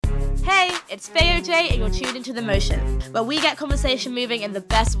Hey, it's Fayo J and you're tuned into The Motion, where we get conversation moving in the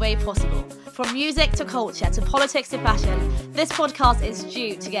best way possible. From music to culture to politics to fashion, this podcast is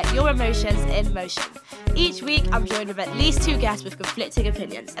due to get your emotions in motion. Each week, I'm joined with at least 2 guests with conflicting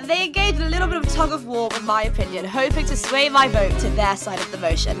opinions, and they engage in a little bit of tug of war with my opinion, hoping to sway my vote to their side of the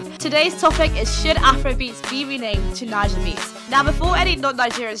motion. Today's topic is, should Afrobeats be renamed to Naijabeats? Now, before any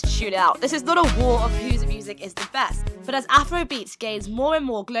non-Nigerians tune out, this is not a war of whose music is the best, but as Afrobeats gains more and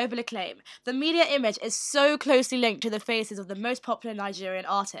more global acclaim, the media image is so closely linked to the faces of the most popular Nigerian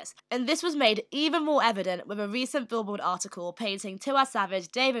artists, and this was made even more evident with a recent Billboard article painting Tiwa Savage,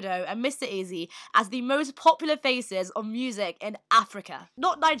 Davido, and Mr. Eazi as the most popular faces of music in Africa.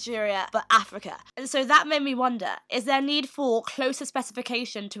 Not Nigeria, but Africa. And so that made me wonder, is there a need for closer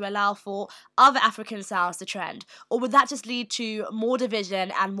specification to allow for other African sounds to trend? Or would that just lead to more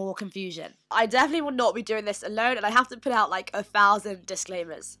division and more confusion? I definitely will not be doing this alone, and I have to put out like 1,000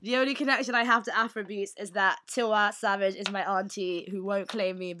 disclaimers. The only connection I have to Afrobeats is that Tiwa Savage is my auntie who won't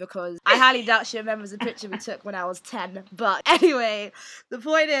claim me because I highly doubt she remembers a picture we took when I was 10. But anyway, the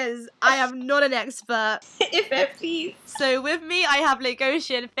point is, I am not an expert. If please. So with me, I have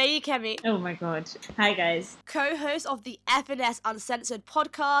Lagosian Feyikemi. Oh my god. Hi guys. Co-host of the FNS Uncensored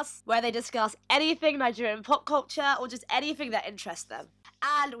podcast, where they discuss anything Nigerian pop culture or just anything that interests them.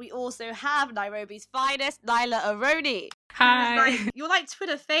 And we also have Nairobi's finest, Nyla Aroni. Hi. You're like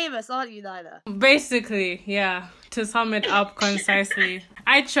Twitter famous, aren't you, Nyla? Basically, yeah. To sum it up concisely.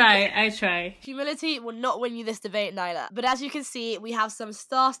 I try. Humility will not win you this debate, Nyla. But as you can see, we have some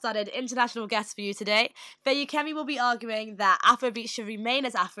star-studded international guests for you today. Feyikemi will be arguing that Afrobeats should remain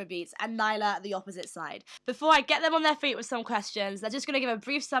as Afrobeats, and Nyla the opposite side. Before I get them on their feet with some questions, they're just going to give a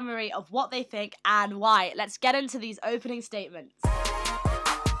brief summary of what they think and why. Let's get into these opening statements.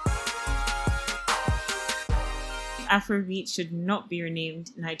 Afrobeats should not be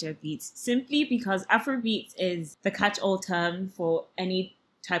renamed Naijabeats simply because Afrobeats is the catch-all term for any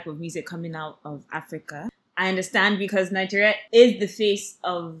type of music coming out of Africa. I understand because Nigeria is the face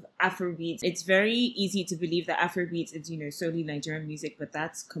of Afrobeats. It's very easy to believe that Afrobeats is, solely Nigerian music, but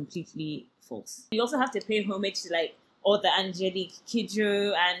that's completely false. You also have to pay homage to all the Angelique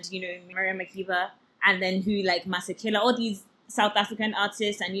Kidjo and, Mariam Makeba, and then Masakela, all these South African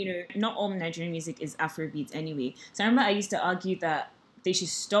artists, and not all Nigerian music is Afrobeats anyway. So I remember I used to argue that they should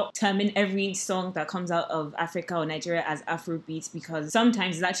stop terming every song that comes out of Africa or Nigeria as Afrobeats because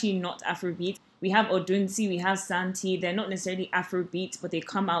sometimes it's actually not Afrobeats. We have Odunsi, we have Santi, they're not necessarily Afrobeats, but they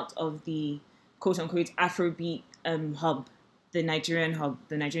come out of the quote-unquote Afrobeat hub, the Nigerian hub,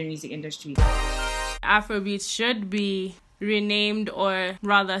 the Nigerian music industry. Afrobeats should be renamed or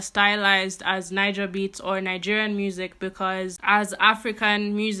rather stylized as Naijabeats or Nigerian music because as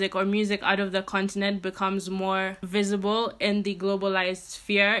African music or music out of the continent becomes more visible in the globalized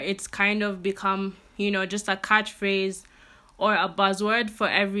sphere, it's kind of become, just a catchphrase or a buzzword for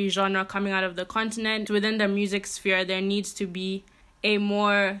every genre coming out of the continent. Within the music sphere, there needs to be a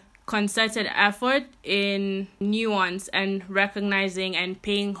more concerted effort in nuance and recognizing and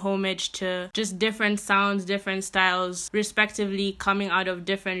paying homage to just different sounds, different styles, respectively coming out of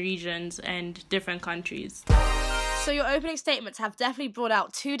different regions and different countries. So your opening statements have definitely brought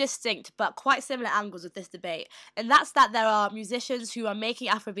out 2 distinct but quite similar angles of this debate, and that's that there are musicians who are making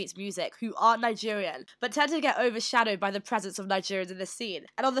Afrobeats music who aren't Nigerian, but tend to get overshadowed by the presence of Nigerians in the scene.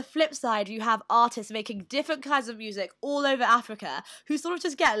 And on the flip side, you have artists making different kinds of music all over Africa who sort of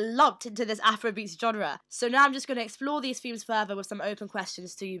just get lumped into this Afrobeats genre. So now I'm just going to explore these themes further with some open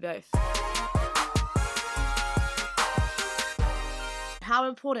questions to you both. How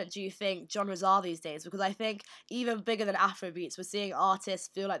important do you think genres are these days? Because I think even bigger than Afrobeats, we're seeing artists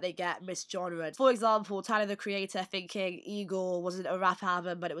feel like they get misgenred. For example, Tyler the Creator thinking Eagle wasn't a rap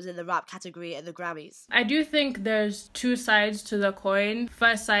album, but it was in the rap category at the Grammys. I do think there's 2 sides to the coin.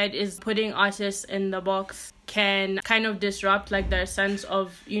 First side is putting artists in the box can kind of disrupt their sense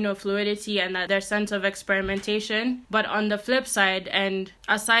of fluidity and their sense of experimentation. But on the flip side, and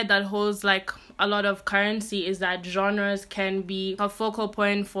a side that holds a lot of currency, is that genres can be a focal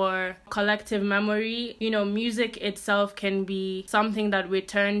point for collective memory. Music itself can be something that we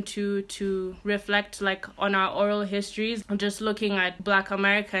turn to reflect on our oral histories. I'm just looking at Black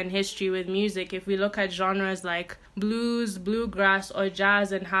American history with music. If we look at genres like blues, bluegrass, or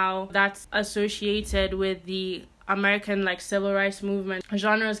jazz and how that's associated with the American like civil rights movement,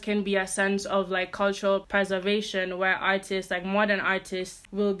 genres can be a sense of like cultural preservation, where artists, like modern artists,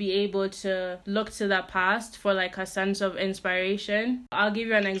 will be able to look to the past for like a sense of inspiration. I'll give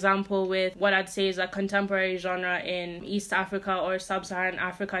you an example with what I'd say is a contemporary genre in East Africa or Sub-Saharan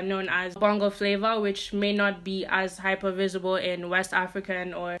Africa known as bongo flava, which may not be as hyper visible in West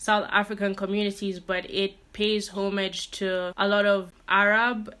African or South African communities, but it pays homage to a lot of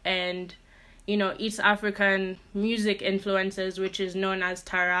Arab and East African music influences, which is known as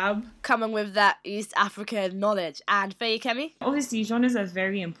Tarab. Coming with that East African knowledge. And Kemi? Obviously, genres are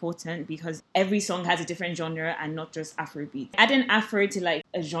very important because every song has a different genre and not just Afrobeat. Adding Afro to like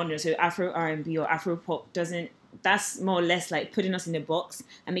a genre, so Afro R&B or Afro pop that's more or less like putting us in a box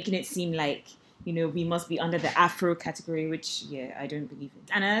and making it seem like we must be under the Afro category, which, I don't believe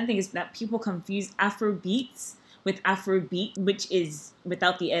in. And another thing is that people confuse Afrobeats with Afrobeat, which is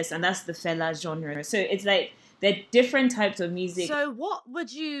without the S, and that's the fella genre. So it's like they're different types of music. So what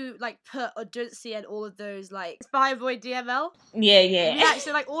would you like put Odunsi and all of those like Spyboy DML? Yeah.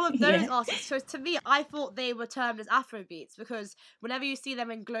 So like all of those artists. So to me, I thought they were termed as Afrobeats because whenever you see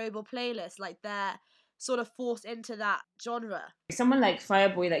them in global playlists, like they're sort of forced into that genre. Someone like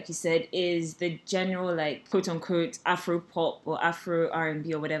Fireboy, like you said, is the general like quote unquote Afro pop or Afro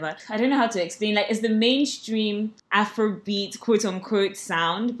R&B or whatever. I don't know how to explain. Like it's the mainstream Afrobeat quote unquote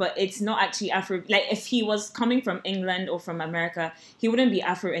sound, but it's not actually Afro. Like if he was coming from England or from America, he wouldn't be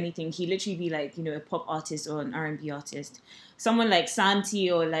Afro anything. He'd literally be like a pop artist or an R&B artist. Someone like Santi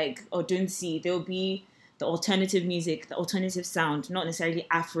or like Odunsi, they'll be the alternative music, the alternative sound, not necessarily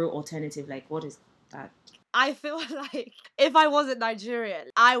Afro alternative. Like what is that? I feel like if I wasn't Nigerian,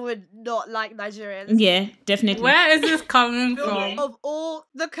 I would not like Nigerians. Yeah, definitely. Where is this coming from? Of all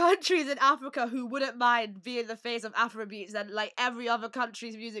the countries in Africa who wouldn't mind being the face of Afrobeats and like every other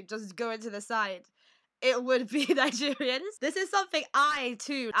country's music just going to the side, it would be Nigerians. This is something I,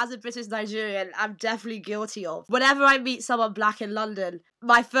 too, as a British Nigerian, am definitely guilty of. Whenever I meet someone black in London,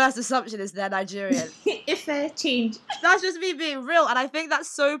 my first assumption is they're Nigerian. If they change. That's just me being real, and I think that's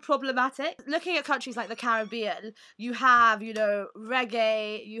so problematic. Looking at countries like the Caribbean, you have,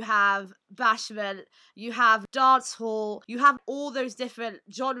 reggae, you have bashment, you have dancehall, you have all those different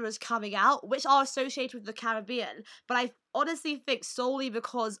genres coming out, which are associated with the Caribbean, but I honestly think solely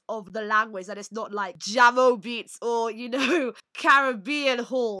because of the language that it's not like Jamo beats or, Caribbean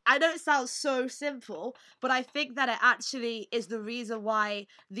hall. I know it sounds so simple, but I think that it actually is the reason why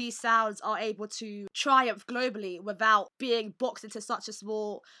these sounds are able to triumph globally without being boxed into such a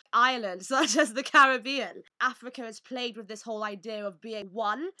small island, such as the Caribbean. Africa has played with this whole idea of being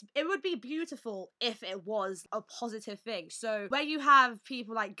one. It would be beautiful if it was a positive thing. So when you have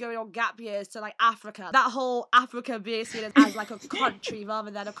people like going on gap years to like Africa, that whole Africa being seen as like a country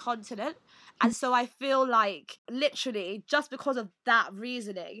rather than a continent. And so I feel like literally just because of that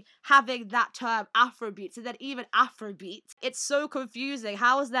reasoning, having that term Afrobeats and then even Afrobeat, it's so confusing.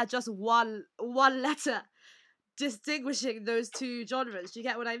 How is there just one letter distinguishing those two genres? Do you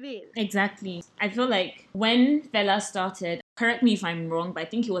get what I mean? Exactly. I feel like when Fela started, correct me if I'm wrong, but I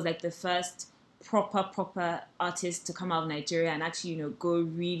think he was like the first proper artist to come out of Nigeria and actually, go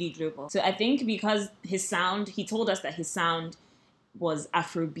really global. So I think because his sound, he told us that his sound was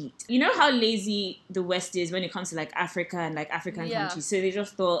Afrobeat. You know how lazy the West is when it comes to like Africa and like African countries. So they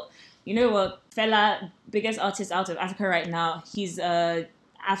just thought, you know what, Fela, biggest artist out of Africa right now, he's a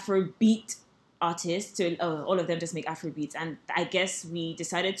Afrobeat artist. So all of them just make Afrobeats. And I guess we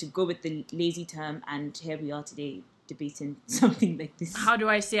decided to go with the lazy term, and here we are today debating something like this. How do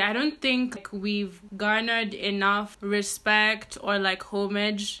I say? I don't think we've garnered enough respect or like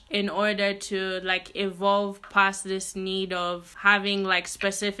homage in order to like evolve past this need of having like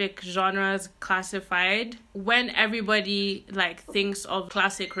specific genres classified. When everybody like thinks of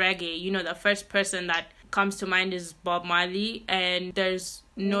classic reggae, the first person that comes to mind is Bob Marley, and there's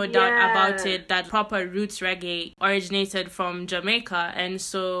no doubt about it that proper roots reggae originated from Jamaica. And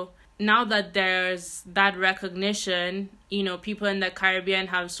so now that there's that recognition, people in the Caribbean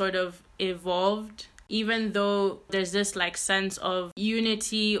have sort of evolved. Even though there's this like sense of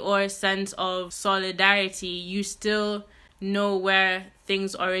unity or sense of solidarity, you still know where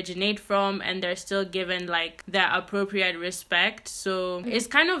things originate from and they're still given like their appropriate respect. So it's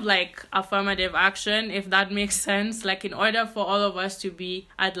kind of like affirmative action, if that makes sense. Like in order for all of us to be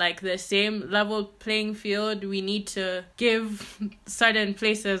at like the same level playing field, we need to give certain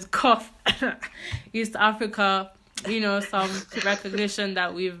places, East Africa, some recognition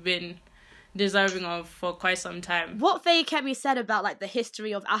that we've been deserving of for quite some time. What Faye Kemi said about like the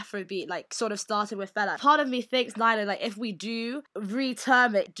history of Afrobeat, like sort of started with Fela, part of me thinks, Nyla, like if we do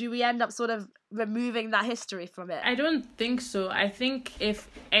reterm it, do we end up sort of removing that history from it? I don't think so. I think if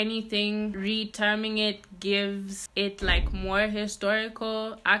anything, reterming it gives it like more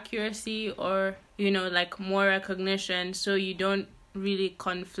historical accuracy, or like more recognition, so you don't really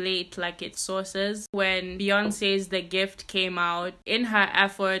conflate like its sources. When Beyonce's The Gift came out, in her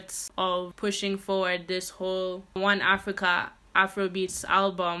efforts of pushing forward this whole One Africa Afrobeats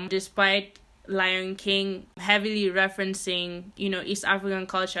album, despite Lion King heavily referencing, East African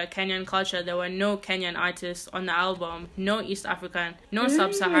culture, Kenyan culture, there were no Kenyan artists on the album, no East African, no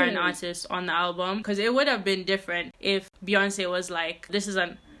Sub-Saharan artists on the album, because it would have been different if Beyonce was like, this is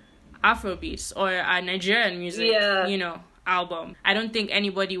an Afrobeats or a Nigerian music, album. I don't think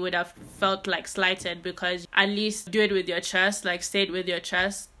anybody would have felt like slighted, because at least do it with your chest, like say it with your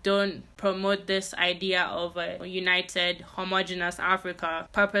chest. Don't promote this idea of a united, homogenous Africa,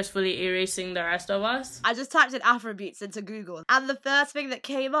 purposefully erasing the rest of us. I just typed in Afrobeats into Google, and the first thing that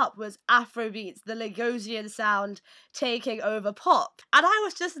came up was Afrobeats, the Lagosian sound taking over pop. And I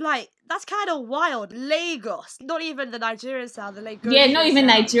was just like, that's kind of wild. Lagos, not even the Nigerian sound, the Lagosian Yeah, not even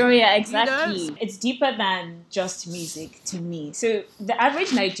sound. Nigeria, exactly. It's deeper than just music to me. So the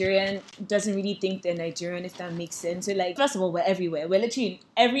average Nigerian doesn't really think they're Nigerian, if that makes sense. So like, first of all, we're everywhere. We're literally in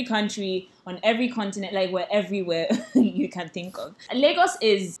every country, on every continent, like we're everywhere you can think of. Lagos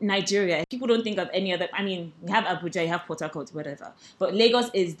is Nigeria. People don't think of any other, I mean, we have Abuja, you have Port Harcourt, whatever. But Lagos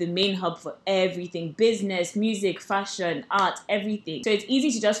is the main hub for everything. Business, music, fashion, art, everything. So it's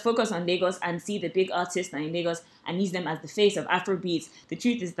easy to just focus on Lagos and see the big artists in Lagos and use them as the face of Afrobeats. The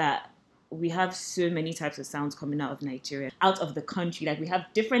truth is that we have so many types of sounds coming out of Nigeria, out of the country. Like we have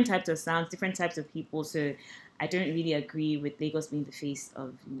different types of sounds, different types of people. So I don't really agree with Lagos being the face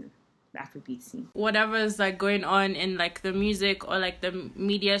of, the Afrobeat scene. Whatever is like going on in like the music or like the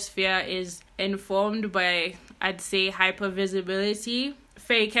media sphere is informed by, I'd say, hypervisibility.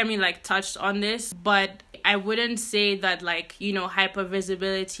 Faye Kemi like touched on this, but I wouldn't say that like,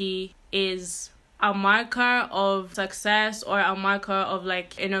 hypervisibility is a marker of success or a marker of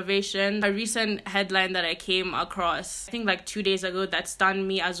like innovation. A recent headline that I came across, I think like 2 days ago, that stunned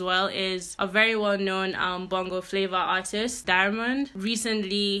me as well, is a very well-known bongo flavor artist, Diamond.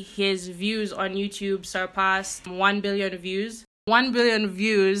 Recently, his views on YouTube surpassed 1 billion views. 1 billion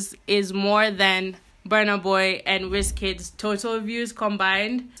views is more than Burna Boy and Wizkid's total views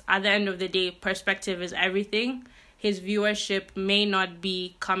combined. At the end of the day, perspective is everything. His viewership may not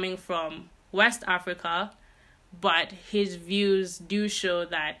be coming from West Africa, but his views do show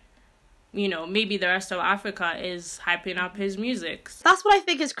that, maybe the rest of Africa is hyping up his music. That's what I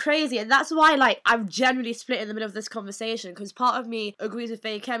think is crazy, and that's why, like, I'm generally split in the middle of this conversation, because part of me agrees with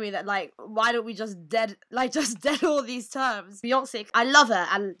Faye Kemi that, like, why don't we just dead all these terms? Beyonce, I love her,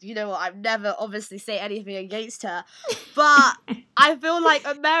 and you know what, I've never obviously say anything against her, but I feel like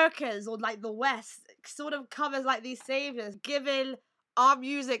Americans, or like the West, sort of come as like these saviors, giving our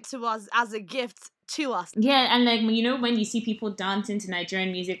music to us as a gift to us. Yeah, and like, when you see people dancing to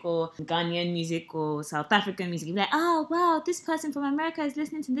Nigerian music or Ghanaian music or South African music, you're like, oh wow, this person from America is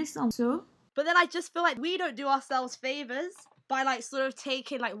listening to this song. So, but then I just feel like we don't do ourselves favors by like sort of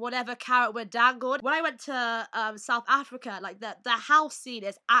taking like whatever carrot we're dangled. When I went to South Africa, like the house scene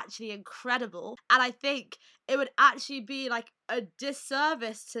is actually incredible, and I think it would actually be like a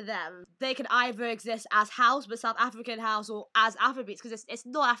disservice to them. They can either exist as house, but South African house, or as Afrobeats, because it's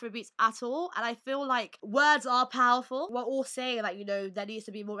not Afrobeats at all. And I feel like words are powerful. We're all saying like, there needs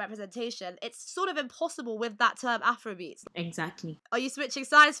to be more representation. It's sort of impossible with that term Afrobeats. Exactly. Are you switching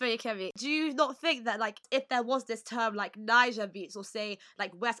sides for you, Kemi? Do you not think that like if there was this term like Naijabeats, or say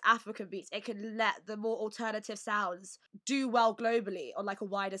like West African beats, it could let the more alternative sounds do well globally on like a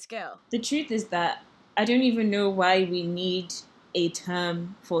wider scale? The truth is that I don't even know why we need a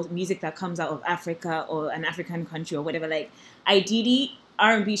term for music that comes out of Africa or an African country or whatever. Like, ideally,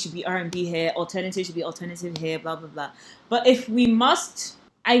 R&B should be R&B here, alternative should be alternative here, blah, blah, blah. But if we must,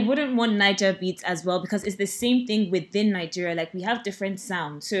 I wouldn't want Naijabeats as well, because it's the same thing within Nigeria. Like, we have different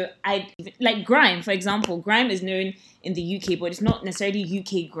sounds. So, like grime, for example. Grime is known in the UK, but it's not necessarily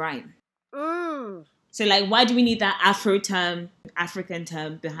UK grime. So, like, why do we need that Afro term, African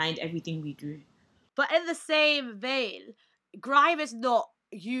term behind everything we do? But in the same vein, grime is not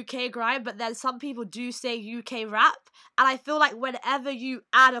UK grime, but then some people do say UK rap. And I feel like whenever you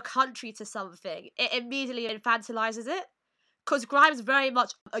add a country to something, it immediately infantilizes it. Because grime is very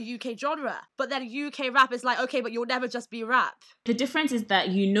much a UK genre. But then UK rap is like, okay, but you'll never just be rap. The difference is that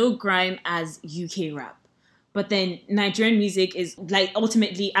grime as UK rap. But then Nigerian music is like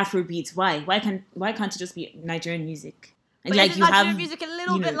ultimately Afrobeats. Why? Why can't it just be Nigerian music? But Like isn't you Nigerian have music a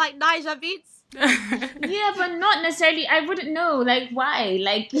little bit like Naijabeats? yeah, but not necessarily. I wouldn't know. Like why?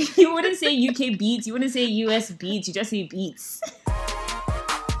 Like you wouldn't say UK beats. You wouldn't say US beats. You just say beats.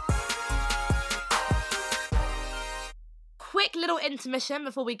 Quick little intermission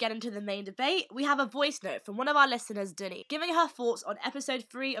before we get into the main debate. We have a voice note from one of our listeners, Dunny, giving her thoughts on episode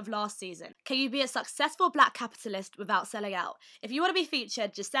 3 of last season. Can you be a successful black capitalist without selling out? If you want to be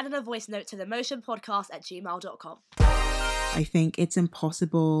featured, just send in a voice note to themotionpodcast@gmail.com. I think it's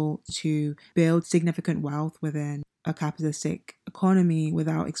impossible to build significant wealth within a capitalistic economy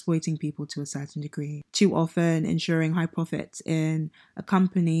without exploiting people to a certain degree. Too often, ensuring high profits in a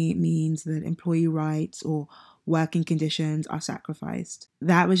company means that employee rights or working conditions are sacrificed.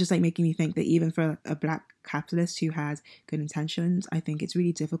 That was just like making me think that even for a black capitalist who has good intentions, I think it's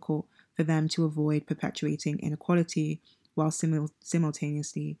really difficult for them to avoid perpetuating inequality while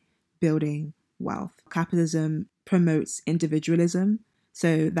simultaneously building wealth. Capitalism promotes individualism,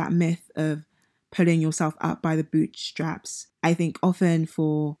 so that myth of pulling yourself up by the bootstraps. I think often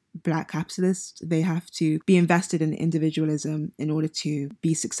for black capitalists, they have to be invested in individualism in order to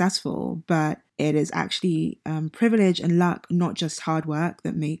be successful, but it is actually privilege and luck, not just hard work,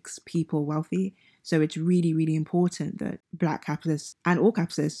 that makes people wealthy. So it's really, really important that black capitalists and all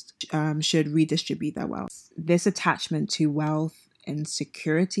capitalists should redistribute their wealth. This attachment to wealth and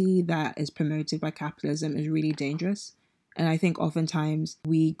security that is promoted by capitalism is really dangerous. And I think oftentimes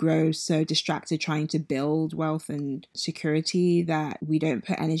we grow so distracted trying to build wealth and security that we don't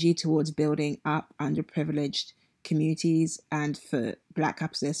put energy towards building up underprivileged communities. And for black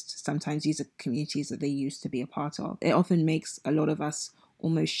capitalists, sometimes these are communities that they used to be a part of. It often makes a lot of us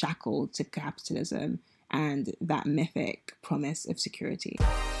almost shackled to capitalism and that mythic promise of security.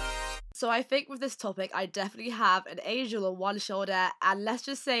 So I think with this topic, I definitely have an angel on one shoulder and let's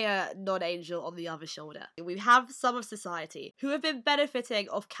just say a non-angel on the other shoulder. We have some of society who have been benefiting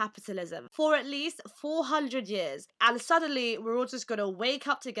of capitalism for at least 400 years, and suddenly we're all just going to wake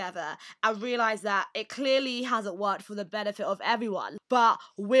up together and realize that it clearly hasn't worked for the benefit of everyone, but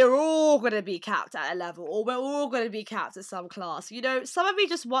we're all going to be capped at a level, or we're all going to be capped at some class. You know, some of me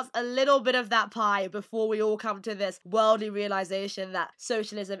just wants a little bit of that pie before we all come to this worldly realization that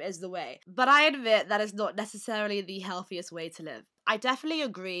socialism is the way. But I admit that is not necessarily the healthiest way to live. I definitely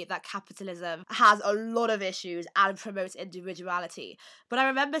agree that capitalism has a lot of issues and promotes individuality. But I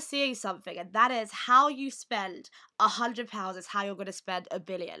remember seeing something, and that is how you spend £100 is how you're going to spend £1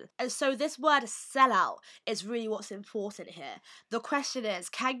 billion. And so this word sellout is really what's important here. The question is,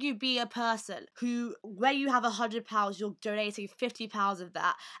 can you be a person who, when you have £100, you're donating £50 of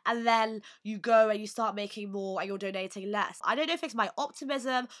that, and then you go and you start making more and you're donating less? I don't know if it's my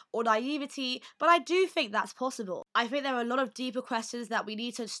optimism or naivety, but I do think that's possible. I think there are a lot of deeper questions that we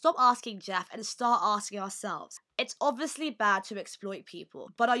need to stop asking Jeff and start asking ourselves. It's obviously bad to exploit people,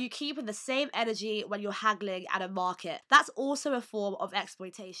 but are you keeping the same energy when you're haggling at a market? That's also a form of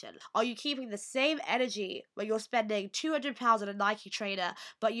exploitation. Are you keeping the same energy when you're spending £200 on a Nike trainer,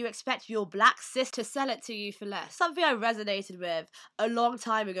 but you expect your black sis to sell it to you for less? Something I resonated with a long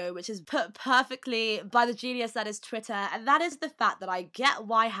time ago, which is put perfectly by the genius that is Twitter, and that is the fact that I get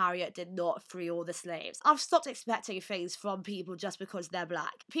why Harriet did not free all the slaves. I've stopped expecting things from people just because they're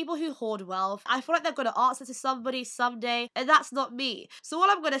black. People who hoard wealth, I feel like they're going to answer to somebody someday, and that's not me. So all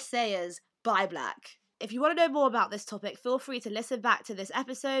I'm going to say is, buy black. If you want to know more about this topic, feel free to listen back to this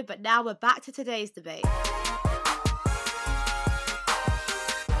episode, but now we're back to today's debate.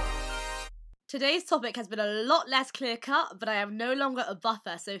 Today's topic has been a lot less clear-cut, but I am no longer a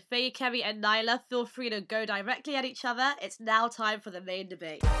buffer, so Faye, Kemi and Nyla, feel free to go directly at each other. It's now time for the main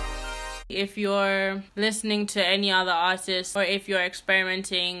debate. If you're listening to any other artists, or if you're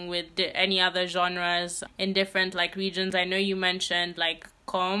experimenting with any other genres in different like regions, I know you mentioned like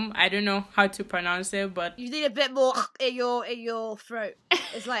com. I don't know how to pronounce it, but you need a bit more in your throat.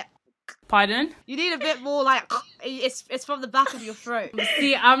 It's like pardon? You need a bit more like it's from the back of your throat.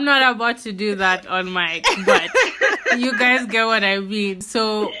 See, I'm not about to do that on mic, but you guys get what I mean.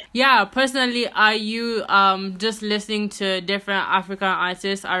 So yeah, personally, are you just listening to different African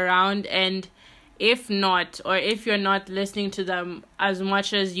artists around? And if not, or if you're not listening to them as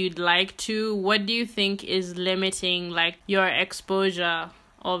much as you'd like to, what do you think is limiting like your exposure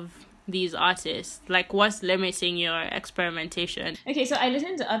of these artists? Like, what's limiting your experimentation? Okay, so I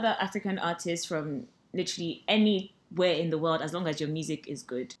listen to other African artists from literally anywhere in the world as long as your music is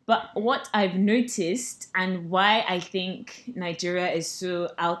good. But what I've noticed and why I think Nigeria is so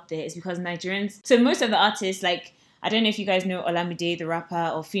out there is because Nigerians, so most of the artists, like, I don't know if you guys know Olamide the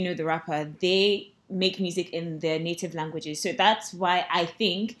rapper or Fino the rapper, they make music in their native languages. So that's why I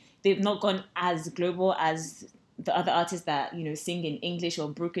think they've not gone as global as the other artists that, sing in English or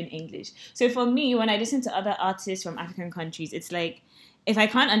broken English. So for me, when I listen to other artists from African countries, it's like, if I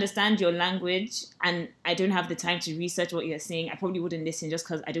can't understand your language and I don't have the time to research what you're saying, I probably wouldn't listen just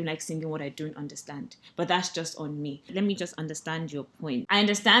because I don't like singing what I don't understand. But that's just on me. Let me just understand your point. I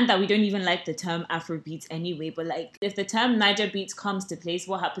understand that we don't even like the term Afrobeats anyway, but like, if the term Naijabeats comes to place,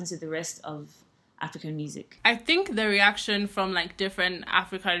 what happens to the rest of African music? I think the reaction from like different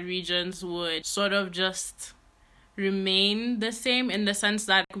African regions would sort of just remain the same, in the sense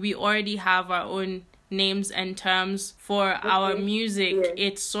that we already have our own names and terms for our music.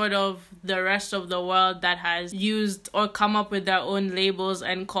 It's sort of the rest of the world that has used or come up with their own labels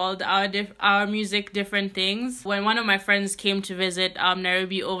and called our music different things. When one of my friends came to visit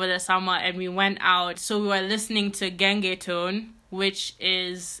Nairobi over the summer and we went out, so we were listening to Genge Tone, which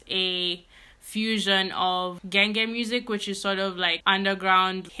is a fusion of Genge music, which is sort of like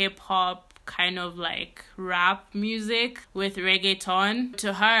underground hip-hop kind of like rap music with reggaeton.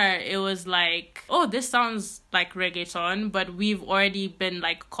 To her, it was like, oh, this sounds like reggaeton, but we've already been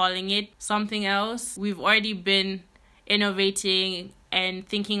like calling it something else. We've already been innovating and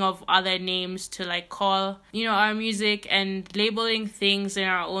thinking of other names to like call, our music, and labeling things in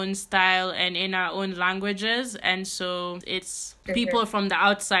our own style and in our own languages. And so it's people from the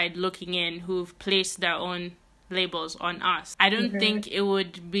outside looking in who've placed their own labels on us. I don't think it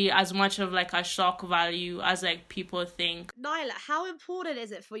would be as much of like a shock value as like people think. Nyla, how important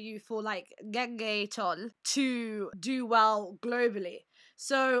is it for you for like Gengeton to do well globally?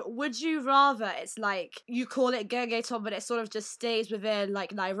 So would you rather it's like you call it Gengeton but it sort of just stays within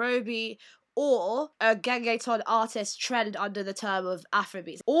like Nairobi, or a Gengeton artist trend under the term of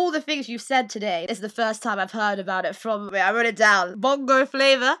Afrobeats? All the things you've said today is the first time I've heard about it from, I wrote it down, bongo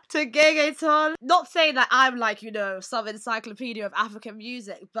flavor to Gengeton. Not saying that I'm like, some encyclopedia of African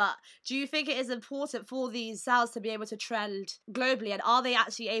music, but do you think it is important for these sounds to be able to trend globally, and are they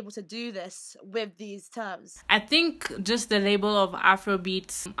actually able to do this with these terms? I think just the label of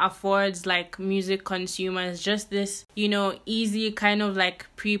Afrobeats affords like music consumers just this, easy kind of like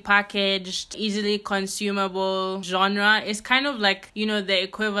pre-packaged, easily consumable genre. It's kind of like, the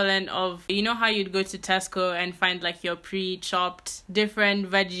equivalent of, how you'd go to Tesco and find like your pre-chopped different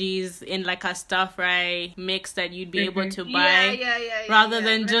veggies in like a stir-fry mix that you'd be able to buy, rather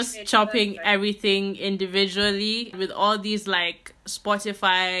than just chopping everything individually. With all these like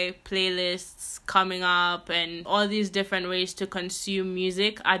Spotify playlists coming up and all these different ways to consume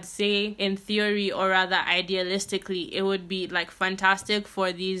music, I'd say in theory, or rather idealistically, it would be like fantastic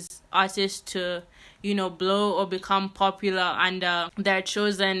for these artists to, blow or become popular under their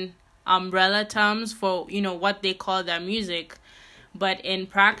chosen umbrella terms for, what they call their music. But in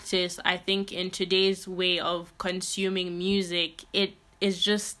practice, I think in today's way of consuming music, it is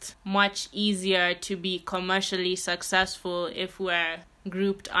just much easier to be commercially successful if we're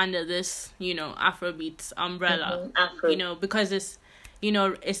grouped under this, Afrobeats umbrella, because it's,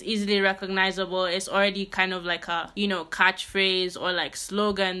 it's easily recognizable. It's already kind of like a, catchphrase or like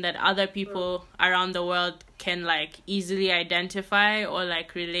slogan that other people around the world can like easily identify or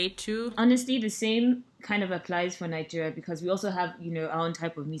like relate to. Honestly, the same kind of applies for Nigeria, because we also have, our own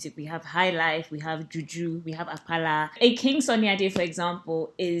type of music. We have high life, we have juju, we have apala. A King Sunny Ade, for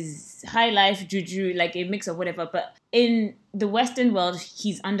example, is high life, juju, like a mix of whatever. But in the Western world,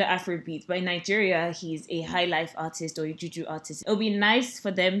 he's under Afrobeats. But in Nigeria, he's a high life artist or a juju artist. It would be nice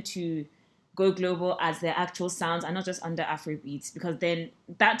for them to go global as their actual sounds and not just under Afrobeats, because then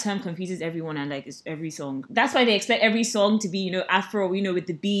that term confuses everyone and like it's every song. That's why they expect every song to be, Afro, with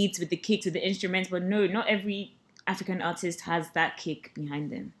the beats, with the kicks, with the instruments. But no, not every African artist has that kick behind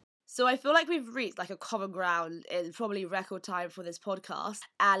them. So I feel like we've reached like a common ground in probably record time for this podcast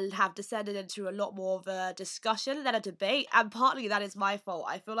and have descended into a lot more of a discussion than a debate. And partly that is my fault.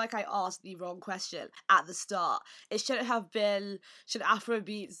 I feel like I asked the wrong question at the start. It shouldn't have been, should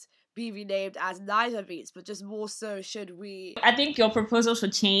Afrobeats be renamed as Naijabeats, but just more so, should we... I think your proposal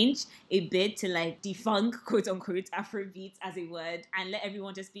should change a bit to like defunk quote unquote Afrobeats as a word and let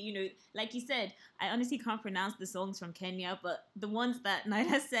everyone just be, like you said, I honestly can't pronounce the songs from Kenya, but the ones that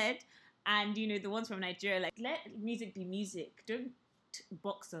Naila said and the ones from Nigeria, like let music be music. Don't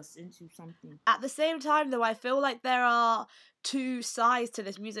box us into something. At the same time though, I feel like there are two sides to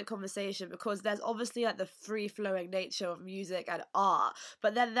this music conversation, because there's obviously like the free-flowing nature of music and art,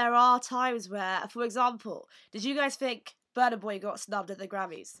 but then there are times where, for example, did you guys think Burna Boy got snubbed at the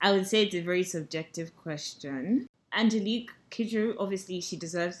Grammys? I would say it's a very subjective question. Angelique Kidjo, obviously she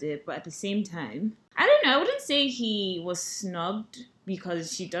deserves it, but at the same time, I don't know. I wouldn't say he was snubbed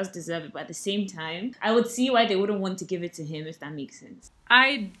because she does deserve it. But at the same time, I would see why they wouldn't want to give it to him, if that makes sense.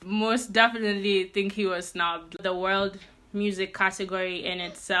 I most definitely think he was snubbed. The world music category in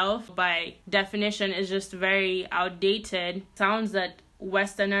itself, by definition, is just very outdated. Sounds that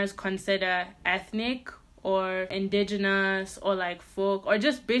Westerners consider ethnic or indigenous or like folk or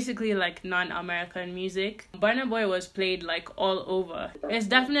just basically like non-American music. Burna Boy was played like all over. It's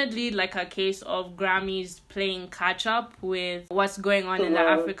definitely like a case of Grammys playing catch up with what's going on in the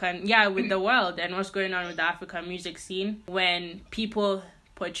African, with the world and what's going on with the African music scene when people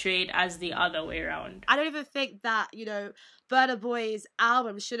portrayed as the other way around. I don't even think that, Burna Boy's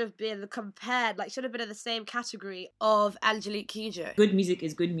album should have been compared, should have been in the same category of Angelique Kidjo. Good music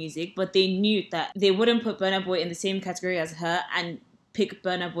is good music, but they knew that they wouldn't put Burna Boy in the same category as her and pick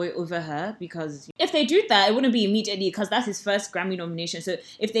Burna Boy over her, because if they do that, it wouldn't be immediately, because that's his first Grammy nomination. So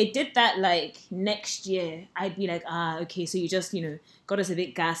if they did that next year, I'd be like, okay, so you just, got us a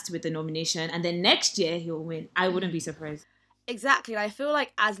bit gassed with the nomination, and then next year he'll win. I wouldn't be surprised. Exactly. I feel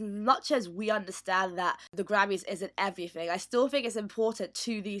like as much as we understand that the Grammys isn't everything, I still think it's important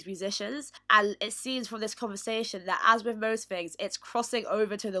to these musicians. And it seems from this conversation that, as with most things, it's crossing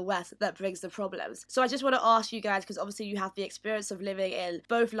over to the West that brings the problems. So I just want to ask you guys, because obviously you have the experience of living in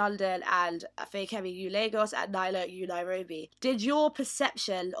both London and Fekemi, you Lagos, and Nyla, you Nairobi. Did your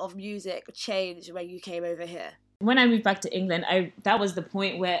perception of music change when you came over here? When I moved back to England, that was the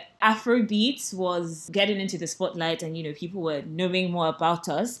point where Afrobeats was getting into the spotlight and, people were knowing more about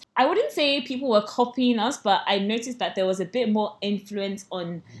us. I wouldn't say people were copying us, but I noticed that there was a bit more influence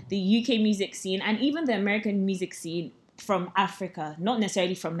on the UK music scene and even the American music scene from Africa, not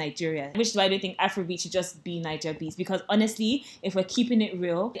necessarily from Nigeria, which is why I don't think Afrobeats should just be Naijabeats, because honestly, if we're keeping it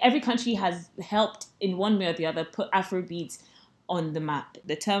real, every country has helped in one way or the other put Afrobeats on the map.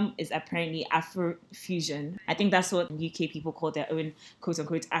 The term is apparently Afrofusion. I think that's what UK people call their own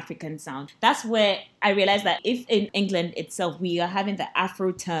quote-unquote African sound. That's where I realized that if in England itself we are having the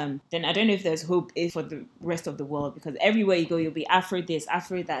Afro term, then I don't know if there's hope for the rest of the world, because everywhere you go, you'll be Afro this,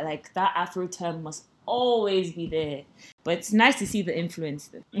 Afro that. That Afro term must always be there. But it's nice to see the influence.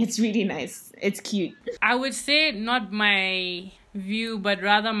 It's really nice. It's cute. I would say not my view, but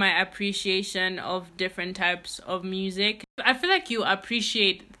rather my appreciation of different types of music. I feel like you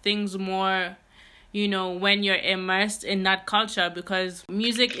appreciate things more, when you're immersed in that culture, because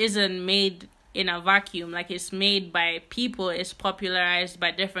music isn't made in a vacuum. It's made by people, it's popularized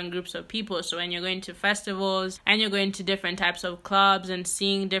by different groups of people. So when you're going to festivals and you're going to different types of clubs and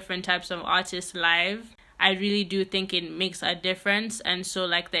seeing different types of artists live, I really do think it makes a difference. And so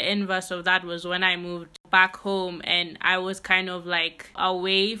the inverse of that was when I moved back home and I was kind of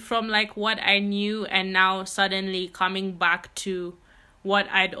away from what I knew, and now suddenly coming back to what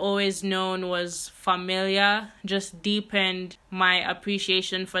I'd always known was familiar just deepened my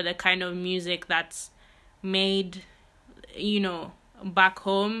appreciation for the kind of music that's made, back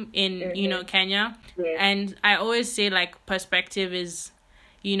home in, Kenya. Yeah. And I always say perspective is,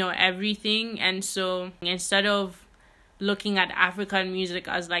 everything. And so instead of looking at African music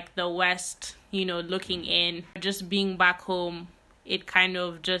as the West, looking in, just being back home, it kind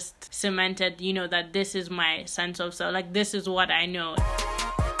of just cemented, that this is my sense of self. This is what I know.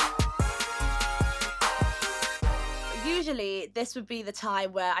 Usually, this would be the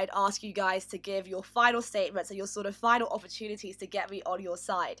time where I'd ask you guys to give your final statements and your sort of final opportunities to get me on your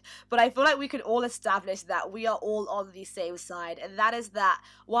side. But I feel like we could all establish that we are all on the same side, and that is that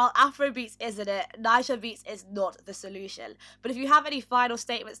while Afrobeats isn't it, Naijabeats is not the solution. But if you have any final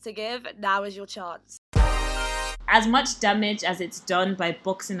statements to give, now is your chance. As much damage as it's done by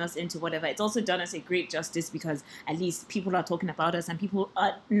boxing us into whatever, it's also done us a great justice, because at least people are talking about us and people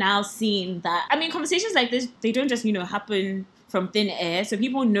are now seeing that. Conversations like this, they don't just, happen from thin air. So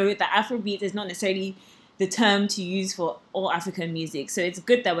people know that Afrobeat is not necessarily the term to use for all African music. So it's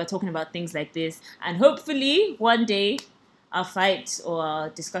good that we're talking about things like this. And hopefully one day our fights or our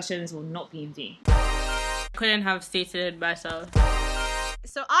discussions will not be in vain. Couldn't have stated it better.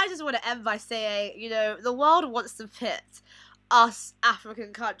 So I just want to end by saying, the world wants to pit us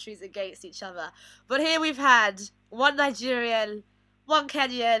African countries against each other. But here we've had one Nigerian, one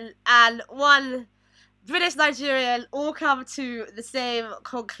Kenyan, and one British Nigerian all come to the same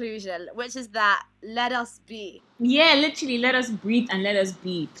conclusion, which is that let us be. Yeah, literally, let us breathe and let us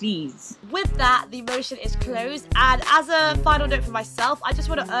be, please. With that, the motion is closed, and as a final note for myself, I just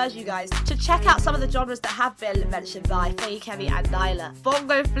want to urge you guys to check out some of the genres that have been mentioned by Faye, Kemi and Nyla.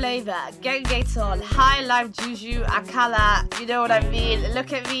 Bongo flavor, gengaeton, high life juju, akala, you know what I mean?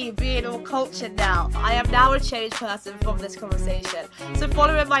 Look at me being all cultured now. I am now a changed person from this conversation, so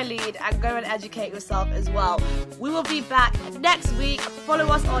follow in my lead and go and educate yourself as well. We will be back next week. Follow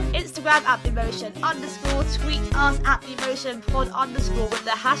us on Instagram at @themotion_, tweet us at @themotionpod_ with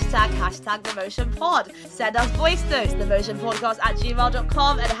the hashtag #themotionpod. Send us voice notes,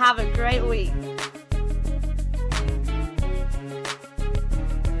 themotionpodcast@gmail.com, and have a great week.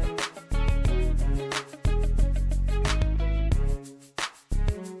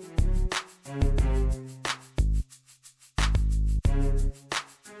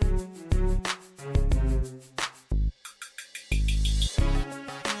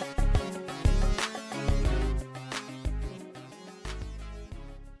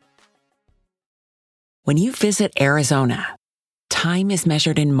 When you visit Arizona, time is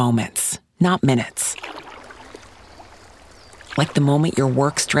measured in moments, not minutes. Like the moment your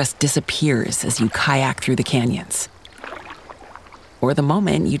work stress disappears as you kayak through the canyons. Or the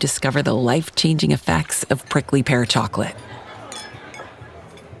moment you discover the life-changing effects of prickly pear chocolate.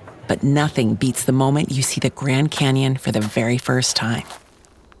 But nothing beats the moment you see the Grand Canyon for the very first time.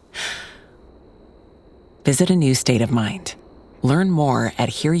 Visit a new state of mind. Learn more at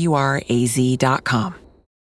hereyouareaz.com.